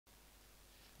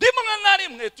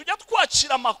rimwe tujya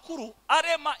twakira amakuru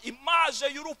arema imaje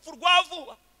y'urupfu rwa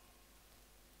vuba.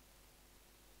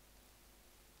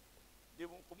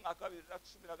 Ku mwaka wa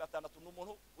 2016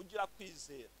 n'umuntu ugira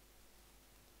kwizera.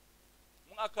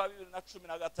 Mu mwaka wa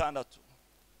 2016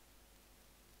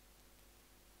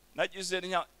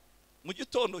 nagize mu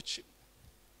gitondo kimwe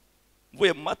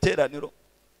mvuye mu materaniro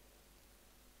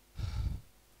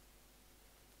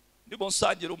ndimo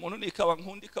nsangira umuntu n'ikawa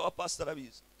nkundi kawa pastor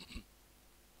abiza.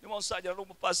 Ndimo nsangira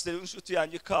n'umupasiteri w'inshuti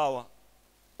yanjye ikawa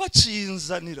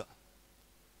bacinzanira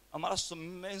amaraso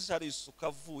menshi arisuka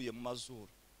avuye mu mazuru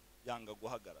yanga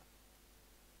guhagarara.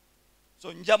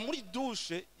 So njya muri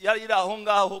douche yari iraho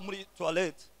ngaho muri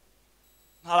toilette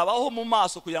nkarabaho mu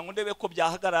maso kugira ngo ndebe ko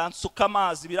byahagarara, nsuka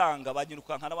amazi biranga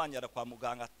banyiruka nkanabanyara kwa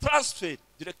muganga transfer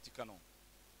direct Kanombe.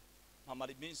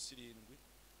 Mpamara iminsi 7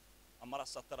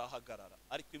 amaraso atarahagarara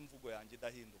ariko imvugo yanjye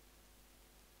idahinduka.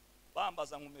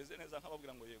 Bambaza nkumeze neza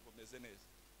nkababwira ngo yego meze neza.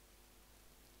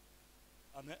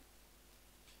 Amen.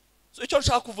 So icyo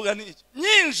nshaka kuvuga ni iki?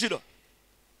 Nyinjira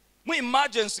mu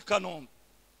emergency Kanombe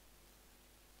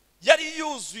yari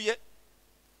yuzuye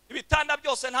ibitanda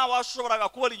byose nta washoboraga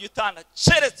kubona igitanda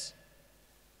ceretse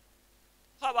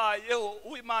habayeho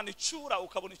uw'Imana icura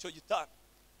ukabona icyo gitanda.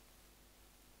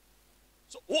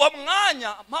 So uwo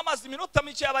mwanya mpamaze iminota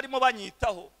mike yabarimo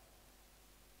banyitaho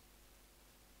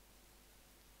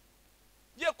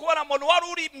ngiye kubona umuntu wari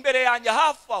uri imbere yanjye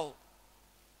hafi aho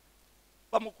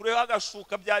bamukureho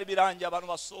agashuka byari birangiye abantu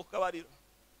basohoka barira.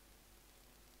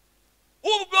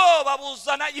 Ubwoba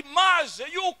buzana imaje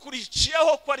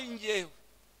y'ukurikiyeho ko ari ngewe.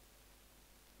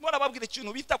 Mbona babwira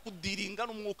ikintu bita kudiringa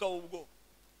n'umwuka w'ubwoba.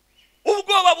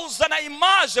 Ubwoba buzana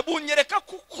imaje bunyereka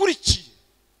kukurikiye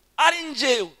ari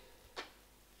ngewe.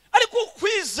 Ariko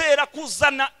kwizera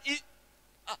kuzana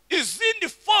izindi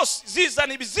force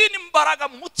zizana ibizindi imbaraga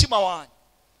mu mutima wanjye.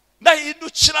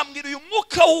 Ndahindukira mbwira uyu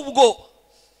mwuka w'ubwoba.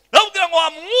 Ndabwira ngo wa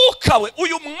mwuka we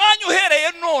uyu mwanya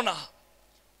uhereye nona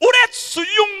uretse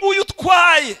uyu nguyu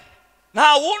utwaye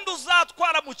nta wundi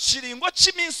uzatwara mu kiringo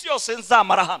cy'iminsi yose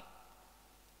nzamara hano.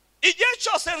 Igihe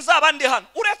cyose nzaba ndi hano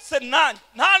uretse nanjye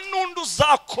nta nundi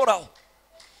uzakoraho.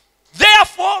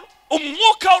 Therefore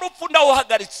umwuka w'urupfu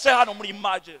ndawuhagaritse hano muri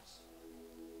emergency.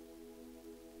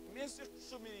 Iminsi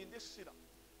 10 ndishira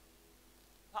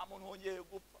nta muntu wongeye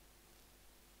gupfa.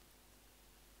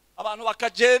 Abantu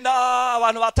bakagenda,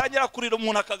 abantu batangira kurira,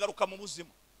 umuntu akagaruka mu buzima.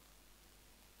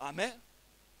 Amen.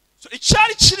 So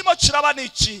icyari kirimo kiraba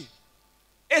niki?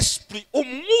 Esprit,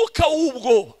 umwuka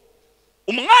w'ubwoba.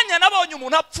 Umwanya nabonye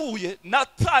umuntu apfuye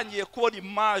natangiye kubona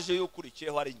imaje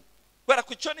y'ukurikiyeho ari nye. Kubera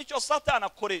ko icyo nicyo Satani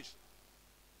akoresha.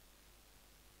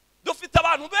 Dufite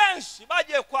abantu benshi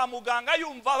bagiye kwa muganga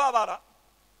yumva babara.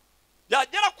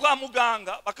 Yagera kwa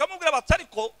muganga bakamubwira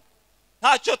batariko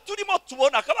ntacyo turimo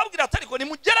tubona, akababwira atariko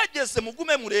nimugerageze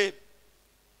mugume murebe.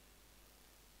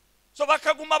 So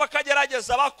bakaguma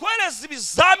bakagerageza bakwereza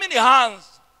ibizamini hanze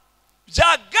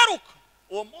byagaruka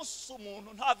uwo munsi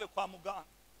umuntu ntave kwa muganga.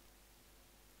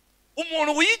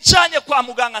 Umuntu wijanye kwa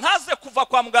muganga ntaze kuva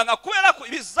kwa muganga kubera ko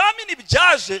ibizamini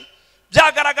byaje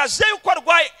byagaragaje yuko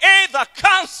arwaye either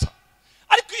cancer.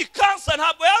 Ariko iyi cancer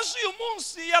ntabwo yaje uyu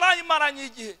munsi, yarayimaranye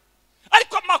igihe.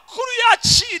 Ariko amakuru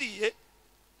yakiriye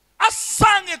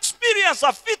asanga experience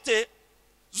afite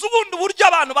z'ubundi buryo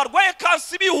abantu barwaye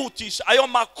cancer bihutisha ayo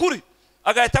makuru,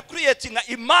 agahita creatinga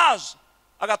image,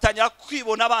 agatangira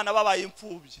kwibona abana babaye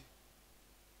imfubyi,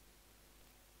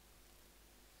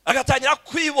 agatangira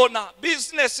kwibona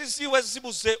business ziwe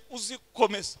zibuze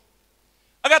uzikomeza,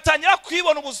 agatangira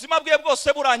kwibona ubuzima bwe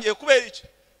bwose burangiye kubera iki?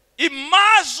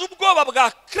 Image ubwoba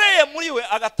bwa creye muri we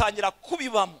agatangira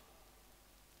kubibamo.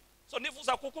 So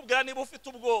nifuza kukubwira niba ufite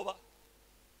ubwoba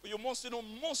uyu munsi ni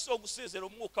umunsi wo gusezera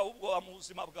umwuka w'ubwoba mu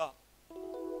buzima bwawe.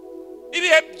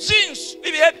 Ibihe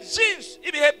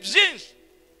byinshi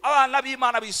abana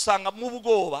b'Imana bisanga mu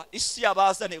bwoba isi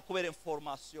yabazaniye kubera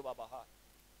information babahaye.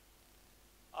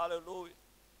 Hallelujah.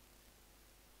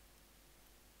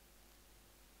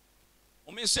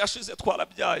 Mu minsi yashize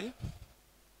twarabyaye.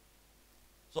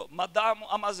 So madamu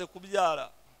amaze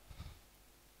kubyara,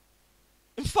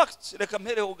 in fact reka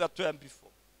mpereho gatoya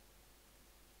before,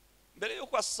 mbere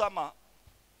yuko asama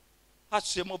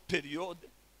haciyemo periode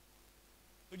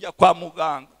tujya kwa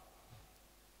muganga.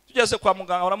 Tugeze kwa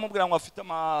muganga baramubwira ngo afite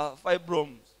ama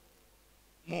fibromes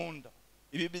mu nda,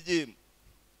 ibi bibyimba.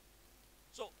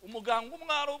 So umuganga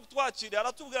umwaro twakiriye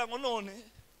aratubwira ngo none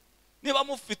niba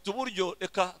mufite uburyo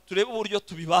reka turebe uburyo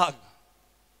tubibaga,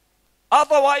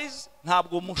 otherwise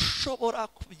ntabwo mushobora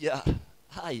kubyara.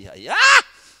 Hayaya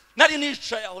nari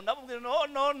nicaye aho ndamubwira no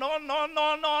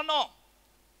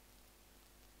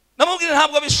namubwira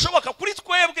ntabwo bishoboka kuri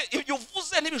twebwe, ibyo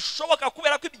uvuze ntibishoboka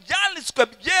kubera ko ibyanditswe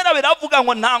byera biravuga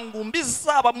ngo nta ngumbi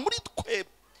izaba muri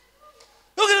twebwe.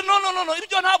 No,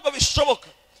 ibyo ntabwo bishoboka.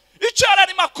 Icyo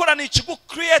arimo akora ni iki?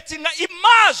 Creating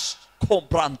image,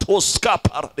 comprantoska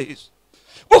paradise,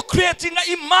 creating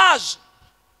image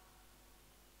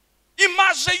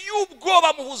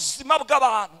y'ubwoba mu buzima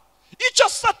bw'abantu. Icyo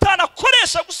Satani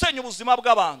akoresha gusenya ubuzima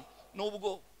bw'abantu ni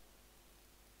ubwoba.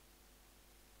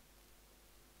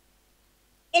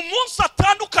 Umunsi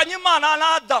atandukanye Imana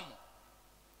na Adamu,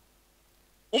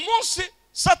 umunsi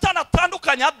Satani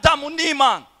atandukanye Adamu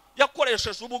n'Imana,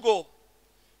 yakoresheje ubwoba.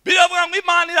 Biravuga ngo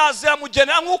Imana iraza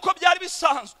iramugenera nk'uko byari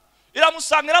bisanzwe,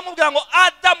 iramusanga iramubwira ngo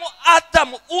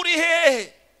Adamu uri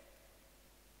hehe?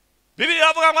 Bibiri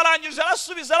iravuga ngo arangije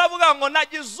arasubiza aravuga ngo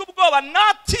nagize ubwoba,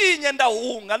 natinye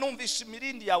ndahunga, numvishe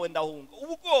imirindi yawe ndahunga.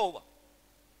 Ubwoba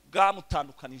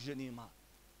bwamutandukanije n'Imana.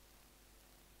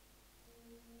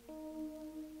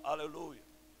 Hallelujah,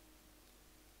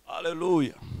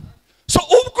 hallelujah. So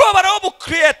ubwoba rero bu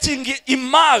creating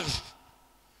image,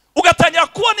 ugatangira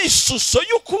kubona ishusho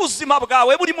y'uko ubuzima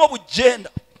bwawe burimo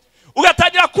bugenda,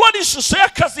 ugatangira kubona ishusho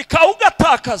y'akazi kawe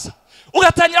ugatakaza,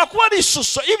 ugatangira kubona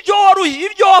ishusho ibyo waruhiye,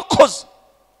 ibyo wakoze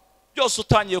byose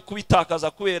utangiye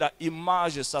kubitakaza kubera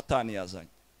image Satani yazanye.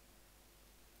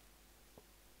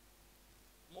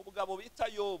 Mu bugabo bita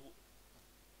Yobu,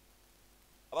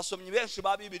 abasomyi benshi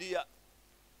ba Bibiliya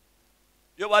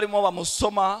iyo barimo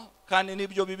bamusoma, kandi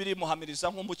nibyo Bibiri muhamiriza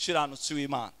nk'umukiranutsi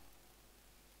w'Imana,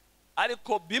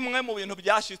 ariko bimwe mu bintu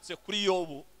byashitse kuri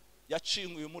Yobu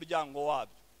yacinguye umuryango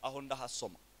wabyo. Aho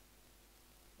ndahasoma,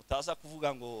 utaza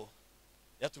kuvuga ngo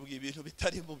yatubwiye ibintu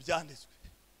bitari mu byanditswe.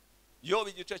 Yobu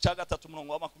igice cya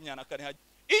 3:24,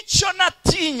 icyo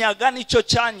natinyaga nicyo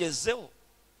cyangezeho,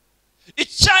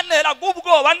 icyaneraga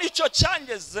ubwoba nicyo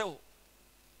cyangezeho.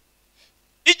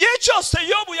 Igihe cyose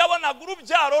Yobu yabonaga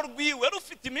urubyaro rwiwe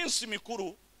rufite iminsi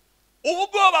mikuru,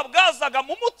 ubwoba bwazaga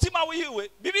mu mutima wiwe.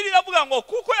 Bibiri iravuga ngo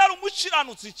kuko yari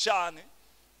umukiranutsi cyane,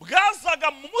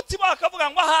 bwazaga mu mutima akavuga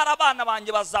ngo ahari abana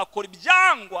banjye bazakora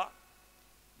ibyangwa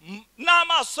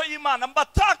n'amaso y'Imana,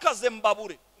 mbatakaze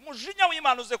mbabure. Umujinya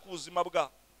w'Imana uze ku buzima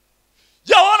bwabo.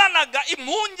 Yahoranaga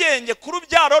impungenge ku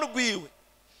rubyaro rwiwe,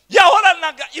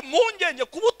 yahoranaga impungenge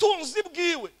ku butunzi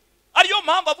bwiwe. Ariyo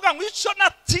mpamvu avuga ngo icyo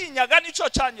natinyaga nicyo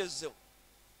cyangezeho.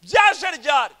 Byaje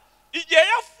ryari? Igihe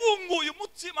yafunguye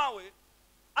umutima we,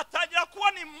 atangira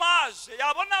kubona image,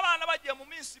 yabona abana bagiye mu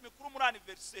minsi mikuru muri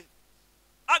anniversaire,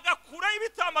 agakuraho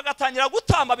ibitambo agatangira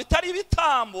gutamba bitari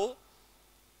ibitambo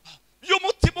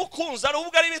by'umutima ukunze,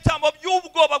 ahubwo ari ibitambo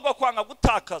by'ubwoba bwo kwanga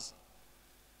gutakaza.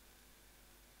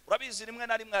 Urabizi rimwe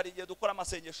na rimwe hari igihe dukora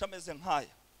amasengesho ameze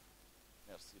nk'aya.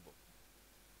 Merci beaucoup.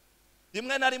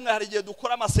 Rimwe na rimwe hari igihe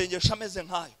dukora amasengesho ameze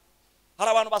nk'ayo.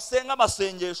 Hari abantu basenga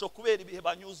amasengesho kubera ibihe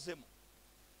banyuzemo.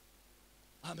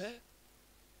 Amen.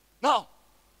 Now,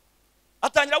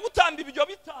 atangira gutamba ibyo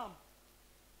bitambo.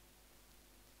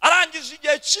 Arangije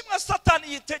igihe kimwe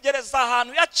Satani yitegereza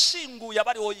ahantu yacinguye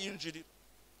abariho yinjirira.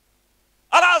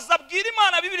 Araza abwira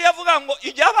Imana. Bibiri yavuga ngo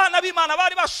igihe abana b'Imana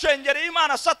bari bashengereye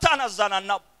Imana, Satani azana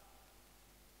nabo.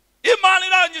 Imana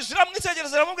irangije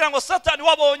iramwitegereza iramubwira ngo Satani,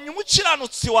 wabonye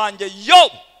umukiranutsi wanjye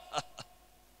Yobu?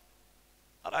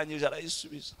 Arangije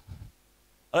arayisubiza,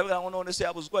 aravuga ngo none se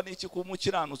yabuzwa n'iki ku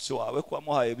umukiranutsi wawe ko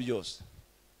wamuhaye byose?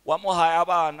 Wamuhaye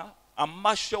abana,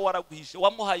 amasho waragwishe,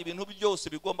 wamuhaye ibintu byose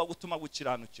bigomba gutuma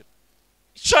gukiranukira.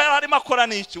 Icyo yarimo akora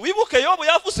ni iki? Wibuke Yobu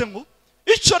yavuze ngo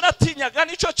icyo natinyaga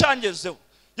nicyo cyangezeho.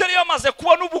 Yari yamaze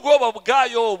kubona ubwoba bwa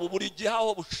Yobu buri gihe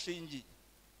aho bushingiye.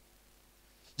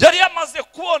 Yari yamaze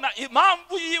kubona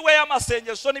impamvu yiwe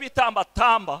y'amasengesho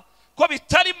n'ibitambatamba ko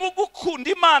bitarimo gukunda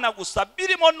Imana gusa,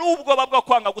 birimo n'ubwoba bwo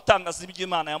kwanga gutangaza ibyo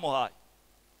Imana yamuhaye.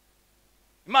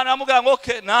 Imana yamubwira ngo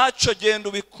okay, ntacyo, genda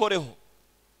ubikoreho,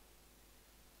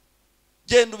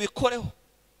 genda ubikoreho.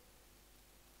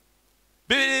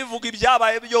 Bibiri ivuga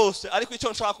ibyabaye byose, ariko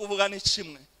icyo nshaka kuvuga ni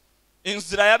kimwe: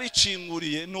 inzira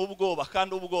yabicinguriye n'ubwoba,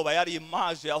 kandi ubwoba yari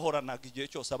image yahoranaga igihe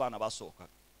cyose abana basohokaga.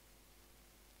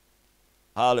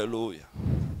 Hallelujah.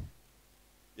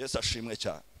 Yesu ashimwe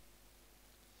cyane.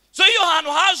 So iyo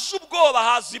hantu haje ubwoba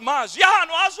haza image, iyo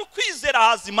hantu haje ukwizera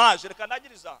haza image. Reka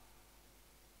ndagiriza.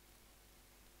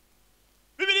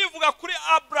 Bibiri ivuga kuri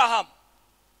Abraham.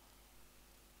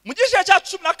 Mu gice cya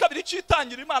 12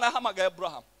 cy'itangira Imana yahamagaye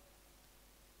Abraham.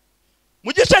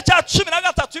 Mu gice cya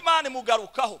 13 Imana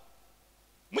imugarukaho.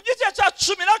 Mu gice cya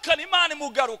 14 Imana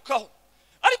imugarukaho.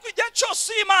 Ariko igihe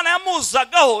cyose Imana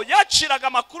yamuzagaho, yaciraga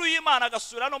amakuru y'Imana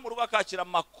agasubira no mu rugo akakira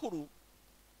amakuru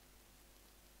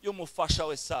y'umufasha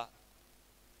we Sara.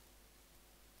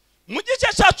 Mu gice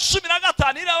cya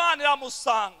 15 Imana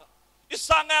iramusanga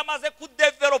isanga yamaze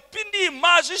kudevelopa indi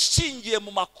imaje ishingiye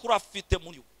mu makuru afite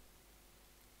muri we.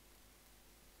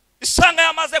 Isanga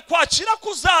yamaze kwakira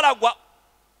kuzaragwa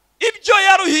ibyo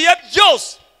yaruhiye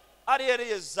byose ari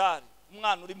Eleyazari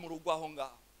umwana uri mu rugo aho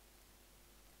ngaho.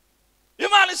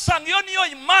 Imana isanga iyo niyo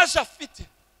imaje afite.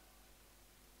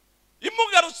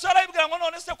 Imugarutse arayibwira ngo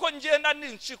none se ko ngenda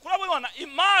ninshi kurabona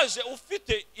imaje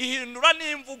ufite ihindura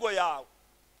n'imvugo yawe.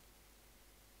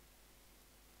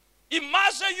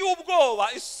 Imaje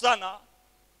y'ubwoba isana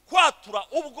kwatura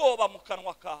ubwoba mu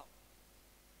kanwa kawe.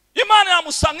 Imana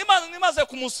yamusanga, Imana imaze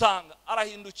kumusanga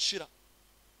arahindukira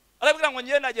arabwira ngo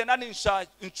ngenda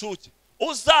inshuke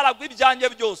uzaragwa ibyanjye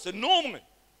byose numwe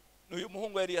n'uyu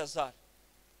muhungu Eleyazari.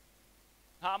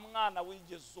 Nta mwana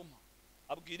wigeze umpa.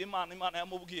 Abwira Imana, Imana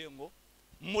yamubwiye ngo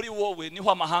muri wowe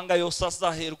niho amahanga yose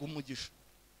azaherwa umugisha.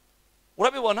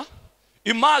 Urabibona?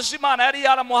 Imaje Imana yari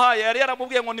yaramuhaye, yari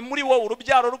yaramubwiye ngo ni muri wowe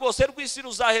urubyaro rwose rw'isi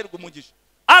ruzaherwa umugisha.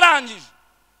 Arangije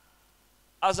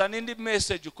azana indi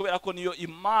message kubera ko niyo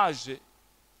imaje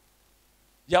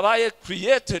yabaye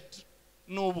created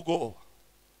n'ubwoba.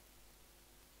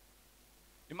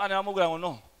 Imana yamubwira ngo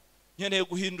no, nkeneye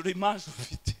guhindura imaje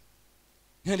ufite.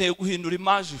 Nkeneye guhindura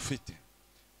imaje ufite.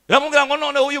 Iramubwira ngo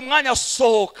none uyu mwanya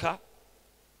sohoka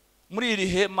muri iri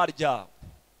hema ryawe.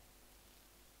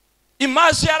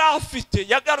 Imaje yari afite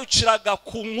yagarukiraga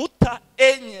ku nkuta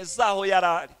enye zaho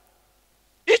yarari.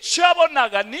 Icyo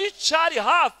yabonaga n'icyari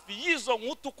hafi y'izo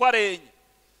nkuta uko ari enye.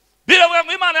 Biravuga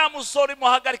ngo Imana yamusora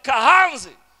imuhagarika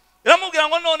hanze. Iramubwira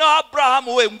ngo none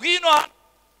Abrahamu we ngwino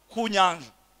ku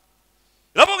nyanja.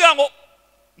 Iramubwira ngo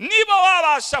niba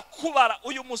wabasha kubara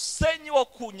uyu musenyi wo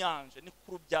ku nyanja ni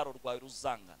ku rubyaro rwawe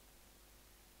ruzangana.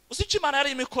 Usica Imana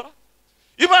yari imikora?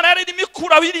 Imana yari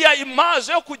imikura biriya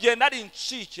imaje yo kugenda ari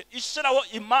incike ishiraho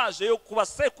imaje yo kuba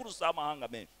sekuruza amahanga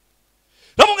menshi.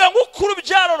 Iramubwira ngo ku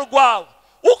rubyaro rwawe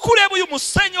ukureba uyu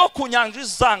musenyi wo ku nyanja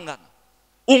izangana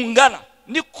ungana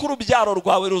ni ku rubyaro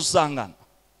rwawe ruzangana.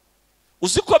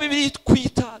 Uziko Bibiri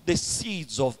twita the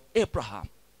seeds of Abraham.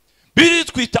 Bibiri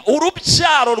twita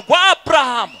urubyaro rwa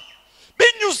Abraham.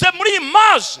 Binyuze muri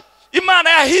imaje Imana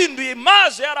yahinduye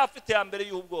imaje yari afite ya mbere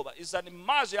y'ubwoba izana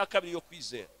imaje ya kabiri yo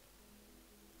kwizera.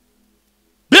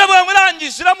 Biravuga ngo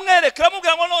irangije iramwereka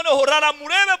iramubwira ngo noneho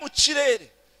raramurebe mu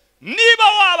kirere niba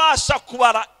wabasha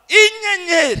kubara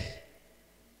inyenyeri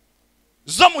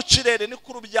zo mu kirere ni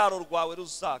ku rubyaro rwawe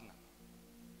ruzangana.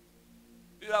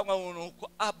 Biravuga ngo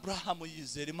nuko Abrahamu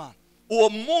yizera Imana. Uwo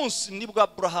munsi nibwo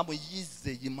Abrahamu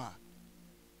yizeye Imana.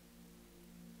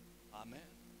 Amen.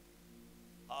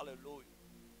 Hallelujah.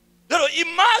 Rero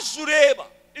imaje ureba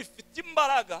ifite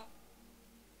imbaraga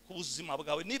ku buzima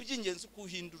bwawe. Ni iby'ingenzi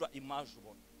kuhindura imaje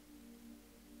ubona.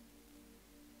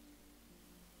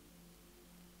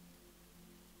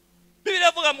 Bibiri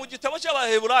avuga mu gitabo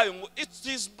cy'Abaheburayo ngo it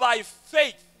is by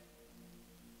faith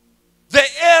the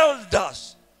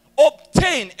elders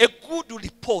obtain a good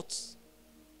report.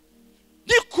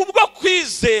 Ni kubwo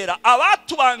kwizera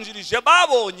abatubanjirije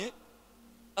babonye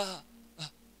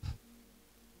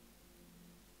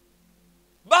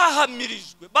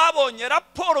bahamirijwe, babonye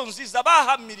raporo nziza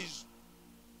bahamirijwe.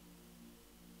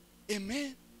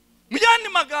 Amen. Mu yandi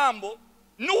magambo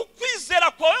ni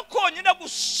ukwizera kwawe konyine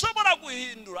gushobora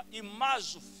guhindura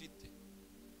imaje ufite.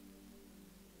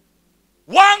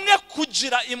 Wange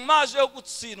kugira imaje yo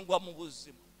gutsindwa mu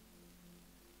buzima.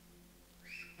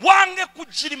 Wange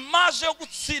kugira imaje yo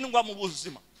gutsindwa mu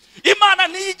buzima. Imana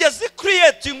ntiyigeze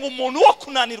creating umuntu wo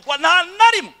kunanirwa nta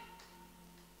narimo.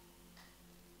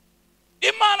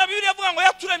 Imana Bibiri avuga ngo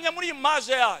yaturemye muri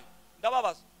imaje yayo.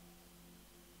 Ndababaza.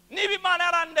 Niba Imana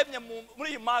yarandemye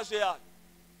muri imaje yayo,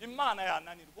 Imana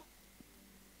yananirwa?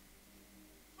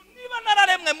 Niba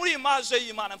nararemwe muri imaje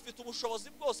y'Imana mfite ubushobozi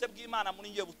bwose bw'Imana muri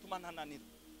ngiye butuma ntananirwa.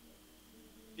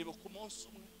 Ibuka umunsi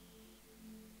umwe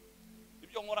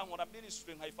ibyo nkora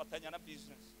ministry nkayifatanya na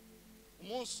business.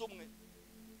 Umunsi umwe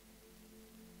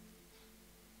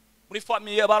muri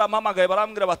famille barampamagaye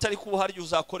barambwira batari kubuharya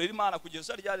uzakorera Imana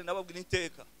kugeza ryari. Nababwira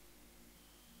iteka.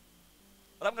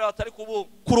 Barambwira batari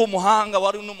kuri umuhanga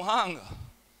wari n'umuhanga.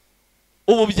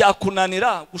 Ubu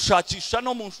byakunanira gushakisha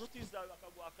no mu nshuti zawe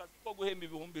bakaguha akazi ko guhemba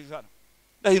 100,000.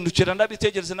 Ndahindukira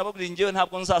ndabitegereze nababwira ngewe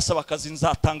ntabwo nzasaba akazi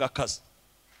nzatanga akazi.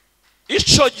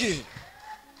 Icyo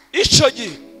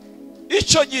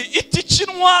gihe itiki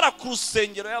ntwara ku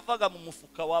rusengero yavaga mu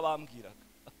mufuka wabambwiraga.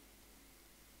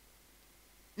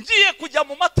 Ngiye kujya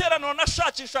mu materaniro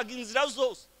nashakishaga inzira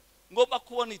zose ngomba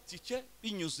kubona itike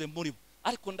binyuze muri bo.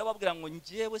 Ariko ndababwira ngo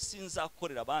ngiyewe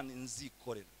sinzakorera abandi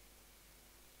nzikorera.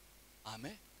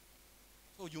 Amen.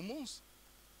 Uyu munsi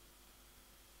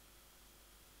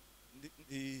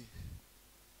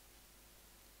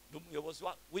n'umuyobozi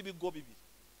w'ibigo bibiri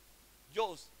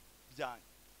byose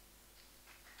byanjye,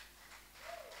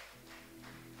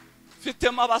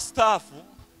 mfitemo abastafu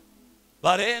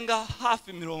barenga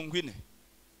hafi 40.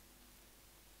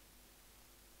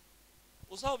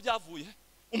 Uzaho byavuye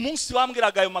umunsi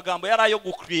bambwiraga ayo magambo yari ayo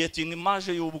gucreating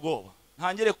image y'ubwoba,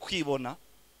 ntangire kwibona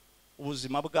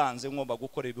ubuzima bwanze ngomba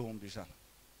gukora 100,000.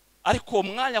 Ariko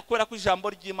umwanya kubera ko ijambo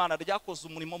ry'Imana ryakoze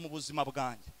umurimo mu buzima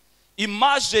bwanjye,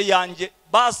 image yanjye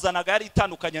bazanaga yari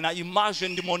itandukanye na image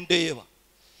ndimo ndeba.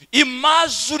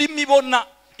 Image urimo ibona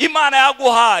Imana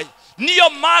yaguhaye niyo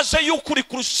mage y'ukuri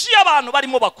kurusha abantu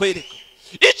barimo bakwereka.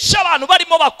 Icyo abantu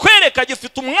barimo bakwereka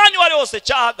gifite umwanya wari wose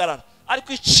cyahagarara,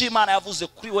 ariko icyo Imana yavuze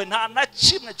kuri we nta na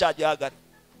kimwe cyagihagarara.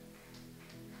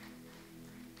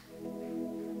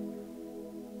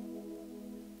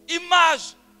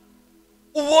 Image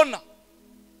ubona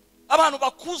abantu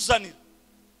bakuzanira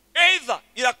either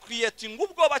ira creating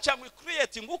ubwoba cyangwa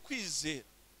creating ukwizera.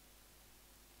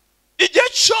 Igihe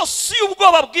cyose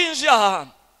ubwoba bwinjiye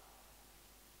ahantu,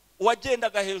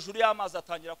 uwagendaga hejuru y'amazi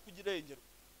atangira kugirengerwa.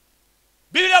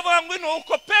 Bibiliya ivuga ngo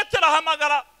nuko Petero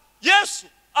ahamagara Yesu,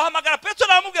 ahamagara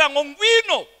Petero aramubwira ngo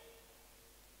ngwino.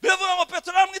 Bivuga ngo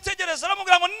Petero aramwitegereza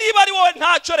aramubwira ngo niba ari wowe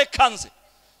ntacyo rekanze.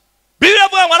 Bibiliya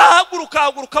ivuga ngo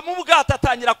arahaguruka mu bwato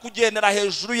atangira kugendera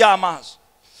hejuru y'amazi.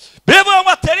 Bivuga ngo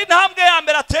atera intambwe ya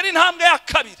mbere, atera intambwe ya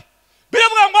kabiri.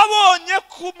 Bivuga ngo abonye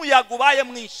ko umuyaga ubaye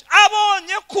mwinshi,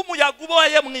 abonye ko umuyaga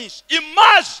ubaye mwinshi,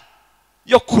 image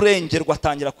yo kurengerwa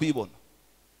atangira kuyibona.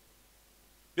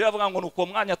 Bivuga ngo nuko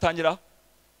mwanya atangira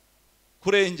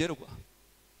kurengerwa,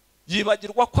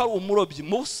 yibagirwa ko ari umurobyi.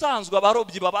 Mu busanzwe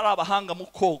abarobyi baba ari abahanga mu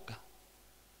koga.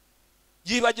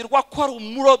 Yibagirwa ko ari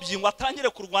umurobyi ngo atangire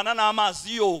kurwana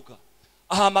n'amazi yoga.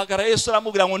 Ahamagara Yesu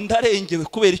aramubwira ngo ndarengewe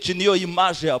kubera iki niyo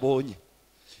image yabonye.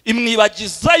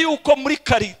 Imwibagiza yuko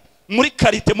muri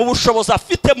karite mu bushobozi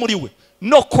afite muri we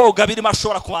no koga birimo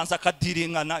ashobora kubanza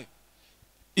akadiringa nayo.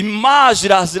 Image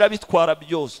irazira bitwara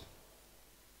byose.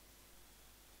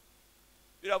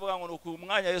 Biravuga ngo nuko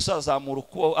umwanya Yesu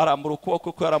arambura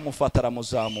ukuboko ko aramufata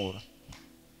aramuzamura.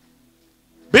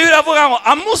 Bibiliya ivuga ngo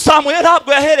amuzamuye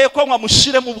ntabwo yahereye ko ngo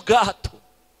amushire mu bwato.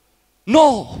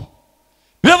 No.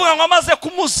 Bivuga ngo amaze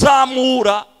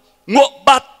kumuzamura ngo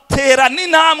batera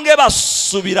n'intambwe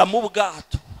basubira mu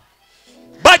bwato.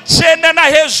 Bagendana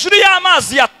hejuru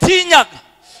y'amazi yatinyaga.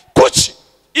 Kuki?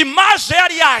 Image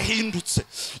yari yahindutse.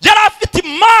 Yari afite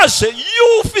image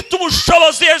y'ufite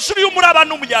ubushobozi hejuru y'umuraba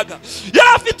n'umuyaga. Yari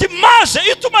afite image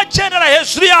ituma agendera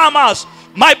hejuru y'amazi.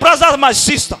 My brother, my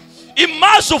sister,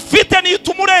 image ufite ni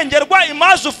itumurengerwa,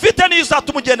 image ufite ni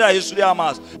izatuma ugendera hejuru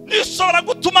y'amazi. Nishobora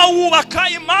gutuma wubaka,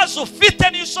 image ufite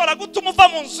ni ishobora gutuma uva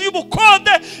mu nzu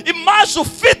y'ubukode, image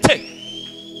ufite.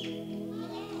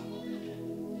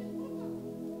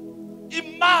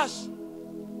 Image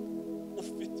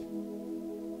ufite.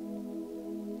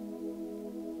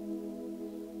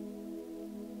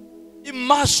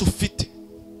 Image ufite.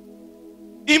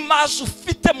 Image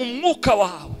ufite mu mwuka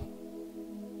wawe.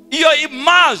 Iyo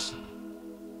image,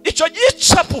 icyo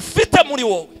gicapo ufite muri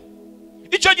wowe,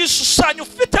 icyo gishushanyo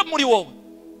ufite muri wowe,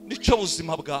 nicyo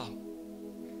buzima bwawe.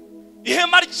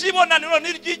 Ihema ry'ibonaniro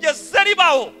ntiryigeze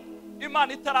ribaho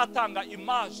Imana itaratanga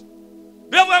image.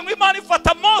 Bivuga ngo Imana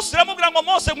ifata Mose iramubwira ngo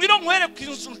Mose ngwino nkwereke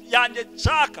inzu yanjye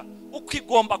nshaka uko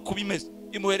igomba kubimeze.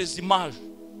 Imuhereza image.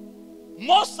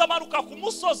 Mose amanuka ku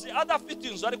musozi adafite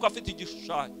inzu ariko afite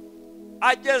igishushanyo.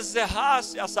 Ageze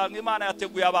hasi asanga Imana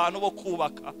yateguye abantu bo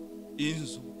kubaka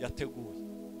inzu yateguye,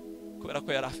 kubera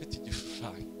ko yari afite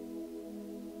igishushanyo.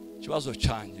 Ikibazo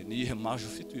cyanjye ni ihe image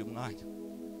ufite uyu mwanya.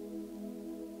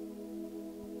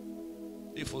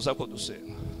 Ndifuza ko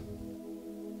dusenga,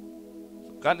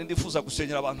 kandi ndifuza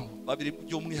gusenyera abantu babiri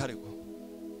by'umwihariko.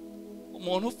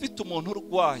 Umuntu ufite umuntu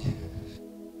urwaye,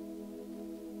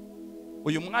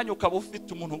 uyu mwanya ukaba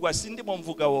ufite umuntu urwaye, sindimo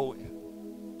mvuga wowe,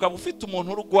 ukaba ufite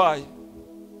umuntu urwaye,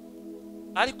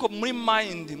 ariko muri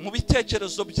mind, mu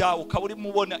bitekerezo byawe ukaba uri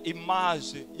mubona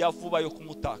image yavuba yo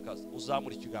kumutakaza.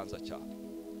 Uzamura ikiganza cyawe.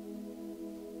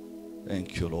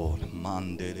 Thank you Lord.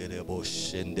 Manderere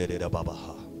boshenderere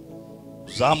babaha.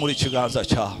 Uzamura ikiganza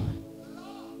cyawe.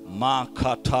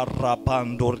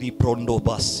 Makatarapando riprondo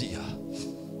basia.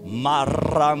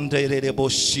 Maranderere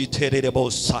boshiterere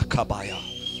bosakabaya.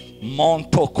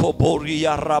 Monto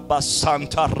koboria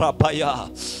rabasanta rabaya.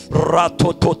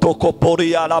 Ratototo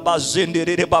koboria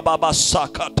rabazindere baba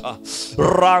sakata.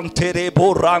 Rantere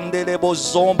borandere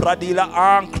bozombra dila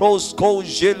ankros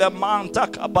kojele manta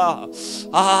kaba.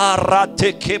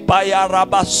 Arate kebaya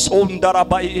rabasonda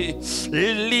rabaye.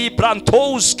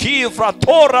 Librantos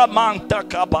kivratora manta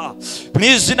kaba.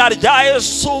 Mwizina rya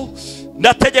Yesu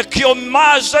ndategeka iyo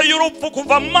maje y'urupfu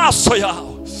kuva mu maso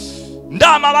yawe.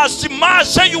 Ndamabaza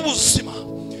imaje y'ubuzima.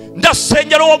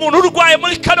 Ndasengera uwo muntu urwaye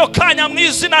muri kano kanya mu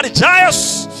izina rya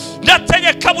Yesu.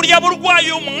 Ndategeka buriya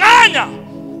burwayi umwanya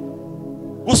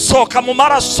gusohoka mu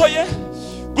maraso ye,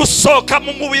 gusohoka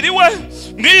mu mubiri we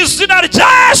mu izina rya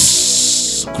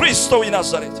Yesu Kristo w'i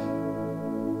Nazareti.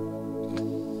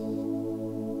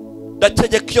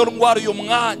 Ndategeka iyo ndwara uyu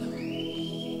mwanya,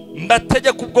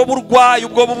 ndategeka ubwo burwayi,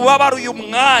 ubwo bubabara uyu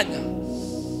mwanya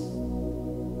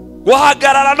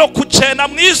guhagarara no kugenda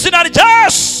mu izina rya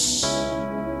Yesu.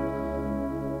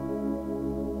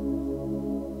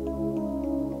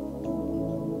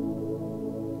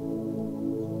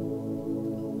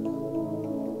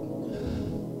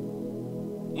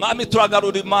 Mwami,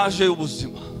 turagarura imaje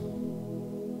y'ubuzima,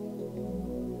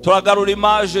 turagarura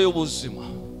imaje y'ubuzima,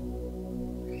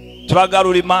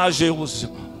 turagarura imaje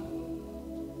y'ubuzima.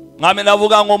 Mwami,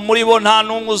 navuga ngo muri bo nta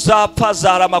n'umwe uzapfa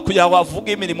azarama kugira ngo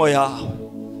avuge imirimo yawe.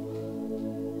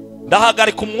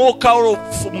 Ndahagarika umwuka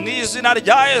w'urupfu mu izina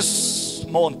rya Yesu.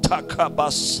 Montaka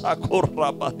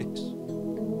basakorabahis.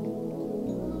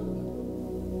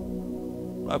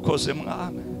 Urakoze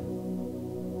Mwami.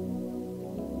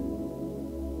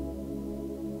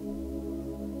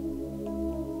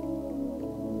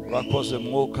 Urakoze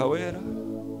Mwuka Wera.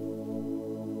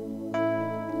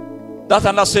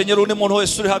 Data, ndasengera undi muntu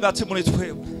wese uri hagati muri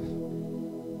twebwe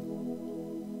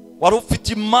wari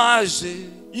ufite imaje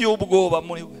y'ubwoba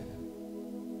muri we,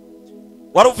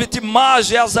 wari ufite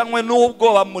imaje yazanywe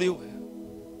n'ubwoba muri we.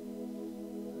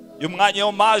 Uyu mwanya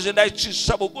iyo maje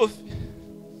ndayicisha bugufi,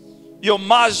 iyo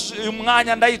maje uyu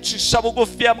mwanya ndayicisha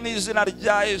bugufi ya mu izina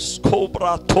rya Yesu.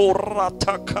 Kobra tora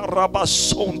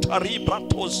takarabasonta libra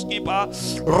toskiba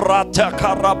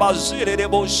ratakarabazire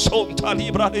rebosonta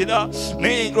libra dira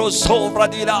negro sovra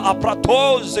dira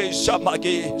apratoze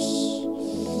shamagis.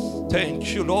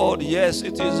 Thank you, Lord. Yes,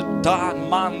 it is done.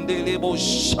 Mandelebo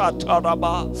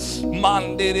shataraba,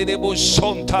 mandelebo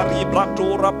shontaribra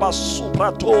toraba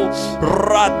suprato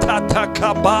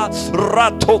ratatakaba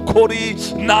ratokori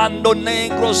nando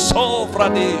negro sovra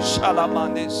de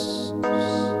shalamanes.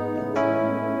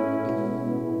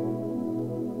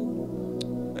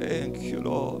 Thank you,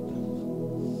 Lord.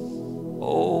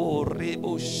 Oh,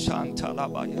 rebo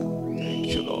shantalabaya. Thank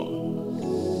you, Lord.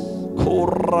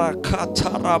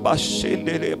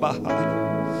 Korakatarabashendele bahaya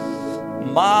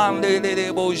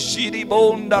mandele bojiri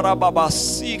bondara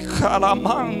babasika la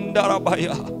mandara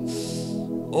baya.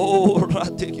 Oh,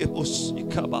 rateke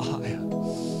bosika bahaya.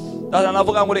 Dada,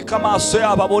 navuga ngo reka amaso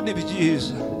yabo abone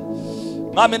ibyiza.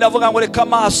 Mwami, navuga ngo reka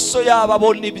amaso yabo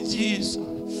abone ibyiza.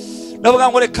 Navuga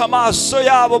ngo reka amaso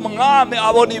yabo Mwami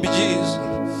abone ibyiza.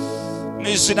 Mu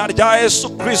izina rya Yesu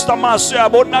Kristo, amaso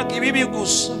yabo naga ibibi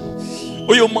gusa.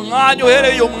 Uyu mwanya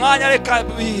uhereye uyu mwanya reka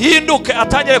bihinduke,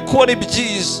 atangire kubona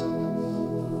ibyiza.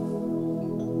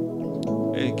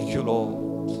 Thank you, Lord.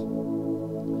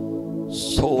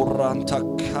 Soranta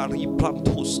kari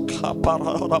plantus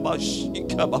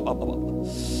kaparabashika baba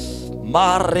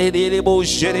marere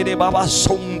bojere baba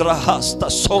sondra hasta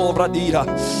sovra dira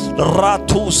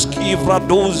ratus kivra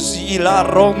dozi la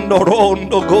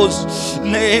rondo goz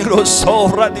nero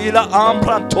sovra dira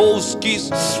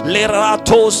amprantoskis le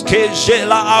ratos ke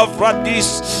jela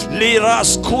avradis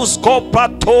liraskus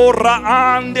kopatora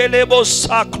andele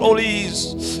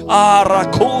bosaklolis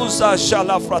arakuza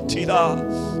shalafratila.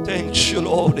 Thank you,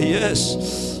 Lord. Yes.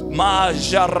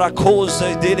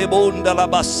 Majarakoze de bonda la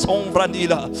basomvra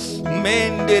nila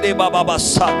mende de baba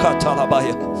basaka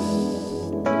talabaya.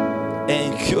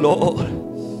 Thank you, Lord.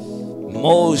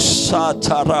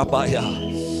 Mosatarabaya.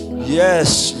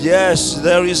 Yes, yes,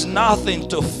 there is nothing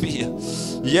to fear.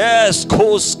 Yes,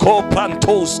 kosko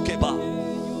pantoskeba.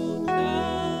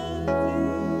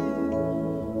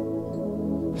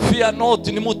 Fear not,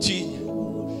 nimuti.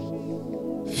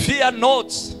 Fear not,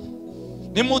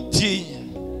 nimuti.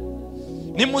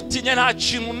 Nimutinye nta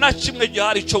kintu na kimwe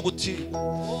gihari cyo gutinya.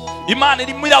 Imana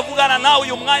irimo iravugana nawe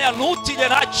uyu mwanya, ntutinye,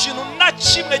 nta kintu na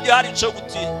kimwe gihari cyo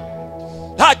gutinya.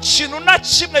 Nta kintu na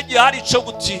kimwe gihari cyo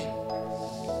gutinya.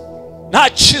 Nta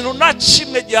kintu na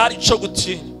kimwe gihari cyo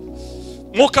gutinya.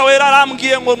 Mwuka Wera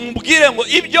arambwiye ngo mubwire ngo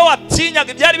ibyo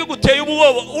watinyaga byari biguteye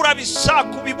ubwoba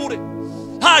urabishaka ubibure.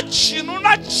 Nta kintu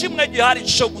na kimwe gihari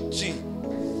cyo gutinya.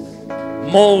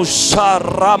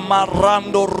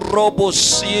 Mosaramarando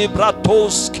robosi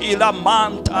bratoski la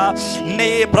manta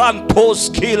ne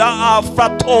brantoski la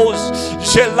afratos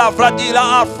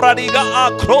gelavradila afradiga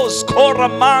acros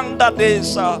coramanda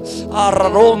desa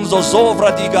aronzo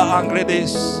zovradiga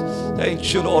angredes.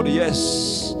 Thank you, Lord.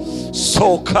 Yes,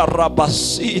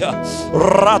 Sokarabasia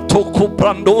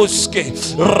Ratokuprandoske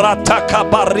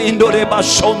Ratakabarindo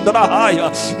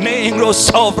Rebashondrahaya Nengro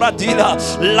Sovradila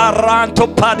Laranto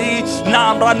Pari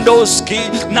Namrandoski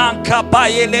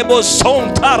Nankabaye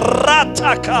Lebosonta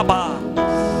Ratakaba.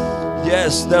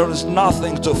 Yes, there is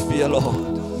nothing to fear,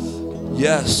 Lord.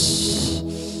 Yes,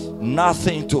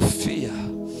 nothing to fear.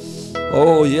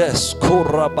 Oh yes,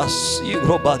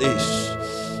 Korabasigro Badish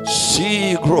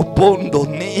Sigro Bondo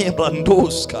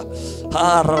Nebrandoska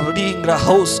Aralingra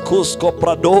Hoskusko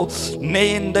Prado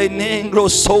Nende Nengro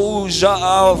Soja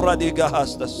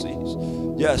Avradigahastasis.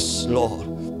 Yes, Lord.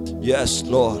 Yes,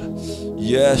 Lord.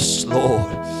 Yes, Lord.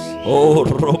 Oh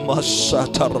Roma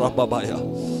Shata Rababaya.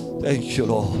 Thank you,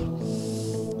 Lord.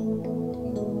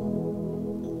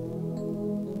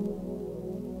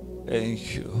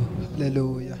 Thank you.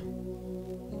 Hallelujah.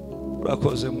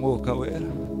 Urakoze mwuka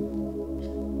wera.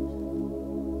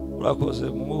 Urakoze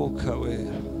mwuka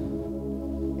wera.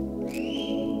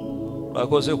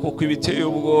 Urakoze kuko ibiteye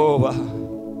ubwoba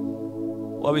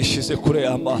wabishize kure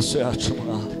amaso yacu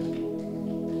mwana.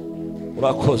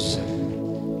 Urakoze.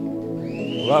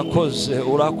 Urakoze,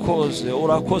 urakoze,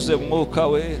 urakoze mwuka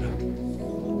wera.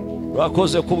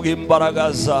 Urakoze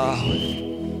kubw'imbaraga zawe.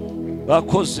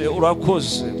 Urakoze,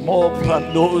 urakoze.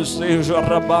 Momprandoze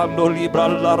jarabando libra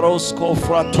la rosco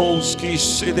fratoski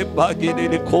sede bagine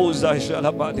de cosa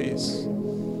jalabades.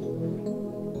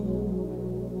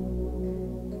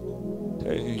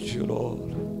 Thank you,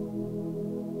 Lord.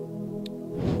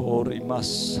 For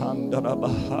Rimasandra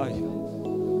Bahaya.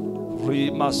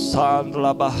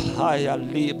 Rimasandra Bahaya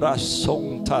libra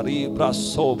sonta libra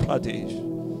sopradish.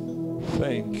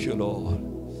 Thank you, Lord.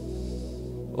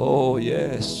 Oh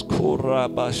yes,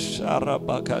 Kurabashara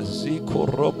Bakazi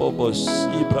Kurobobos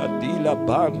Ibradila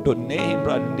Bando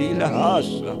Nebrandila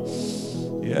Hasha.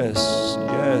 Yes,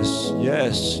 yes,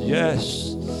 yes,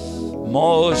 yes.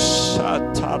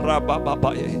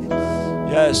 Moshatarababaye.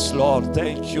 Yes, Lord,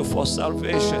 thank you for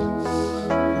salvation.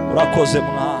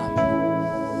 Rakozemna.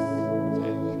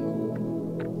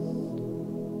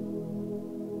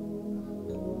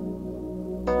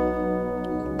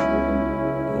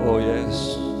 Oh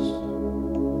yes.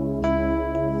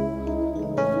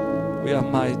 We are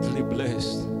mightily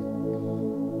blessed.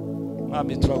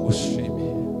 Mami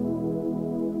tragushimi.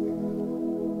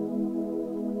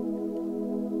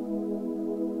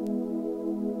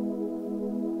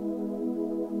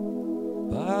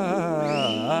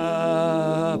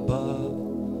 Baba,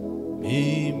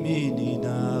 mimi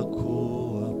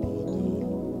ninakuabudu.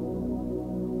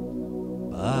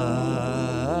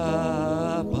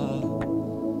 Baba,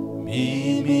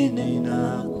 mimi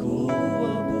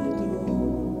ninakuabudu.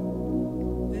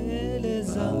 Mbele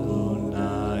zangu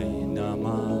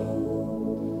nainama.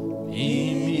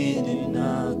 Mimi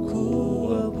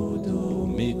ninakuabudu.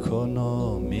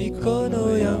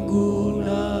 Mikono yangu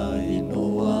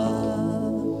nainua.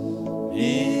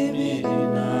 Mimi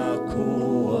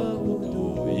ninakuabudu.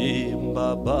 Imba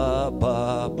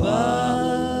Baba,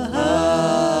 Baba.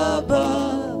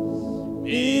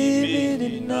 Mimi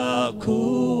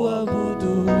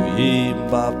ninakuabudu.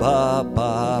 Imba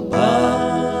Baba, Baba.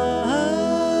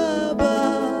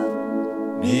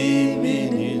 Mimi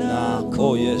ninakuabudu.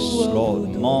 Oh yes,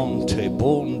 Lord. Monte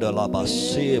Bunda la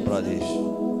Basebradish.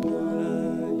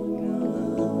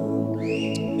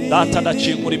 Data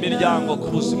ndakingura imiryango ku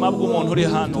buzima bw'umuntu uri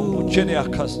hano ukeneye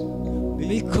akazi.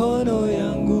 Mikono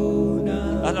yangu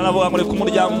navuga ngo ku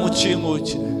muryango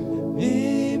mukingukire.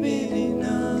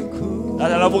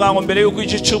 Navuga ngo mbere yuko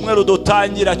iki cyumweru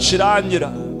dutangira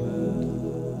kirangira,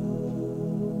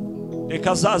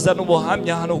 reka zaza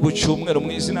n'ubuhamya hano ku cyumweru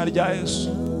mu izina rya Yesu.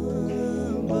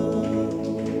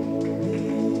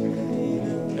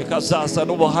 Reka zaza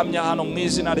n'ubuhamya hano mu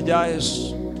izina rya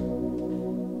Yesu.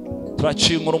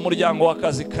 Turakingura umuryango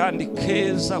w'akazi kandi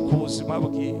keza ku buzima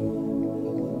bwiwe.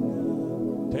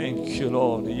 Thank you,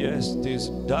 Lord. Yes, it is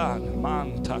done.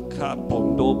 Manta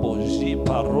capondobo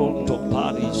jiparonto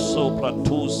pari sopra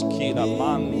tuski la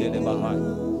mande de bahai.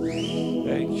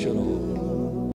 Thank you, Lord.